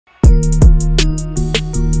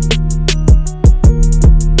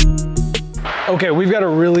Okay, we've got a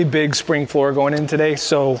really big spring floor going in today.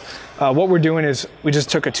 So what we're doing is we just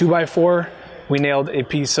took a 2x4, we nailed a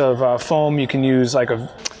piece of foam. You can use like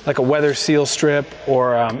a weather seal strip,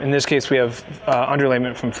 or in this case we have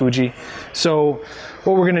underlayment from Fuji. So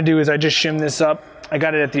what we're gonna do is I just shim this up. I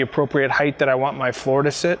got it at the appropriate height that I want my floor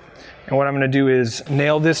to sit. And what I'm gonna do is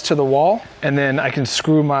nail this to the wall, and then I can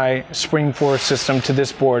screw my spring floor system to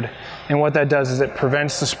this board. And what that does is it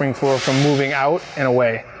prevents the spring floor from moving out and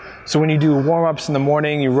away. So when you do warm-ups in the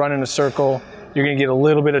morning, you run in a circle, you're gonna get a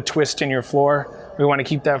little bit of twist in your floor. We wanna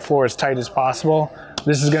keep that floor as tight as possible.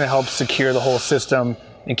 This is gonna help secure the whole system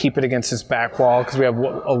and keep it against this back wall, because we have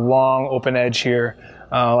a long open edge here,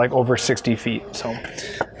 like over 60 feet. So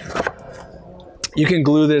you can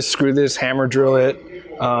glue this, screw this, hammer drill it.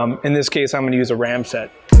 In this case, I'm gonna use a ram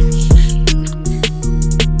set.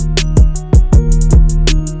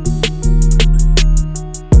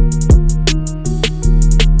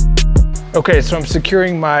 Okay, so I'm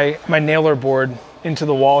securing my nailer board into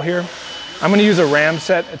the wall here. I'm gonna use a ram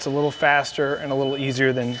set. It's a little faster and a little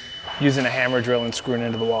easier than using a hammer drill and screwing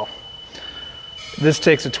into the wall. This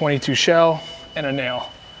takes a 22 shell and a nail.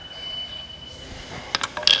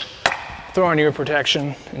 Throw on ear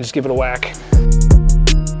protection and just give it a whack.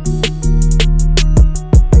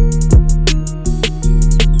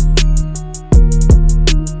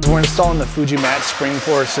 We're installing the Fuji mat spring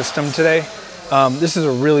floor system today. This is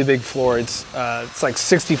a really big floor. It's like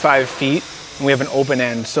 65 feet, and we have an open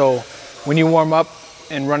end. So when you warm up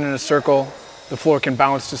and run in a circle, the floor can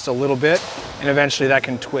bounce just a little bit, and eventually that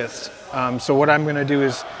can twist. So what I'm gonna do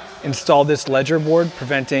is install this ledger board,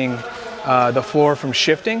 preventing the floor from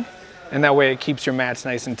shifting, and that way it keeps your mats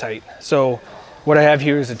nice and tight. So what I have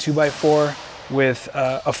here is a 2x4 with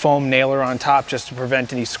a foam nailer on top, just to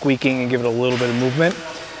prevent any squeaking and give it a little bit of movement.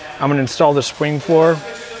 I'm gonna install the spring floor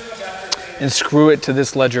and screw it to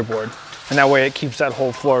this ledger board. And that way it keeps that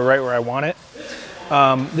whole floor right where I want it.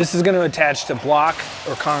 This is gonna attach to block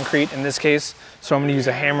or concrete in this case. So I'm gonna use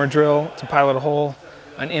a hammer drill to pilot a hole,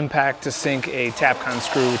 an impact to sink a Tapcon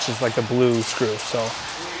screw, which is like the blue screw. So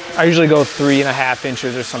I usually go 3.5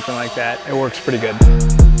 inches or something like that. It works pretty good.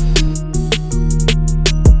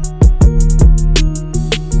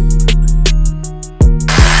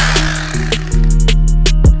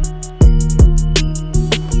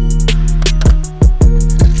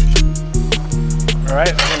 All right,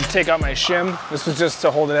 I'm gonna take out my shim. This was just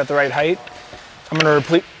to hold it at the right height. I'm gonna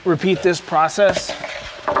repeat this process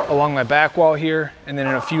along my back wall here, and then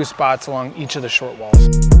in a few spots along each of the short walls.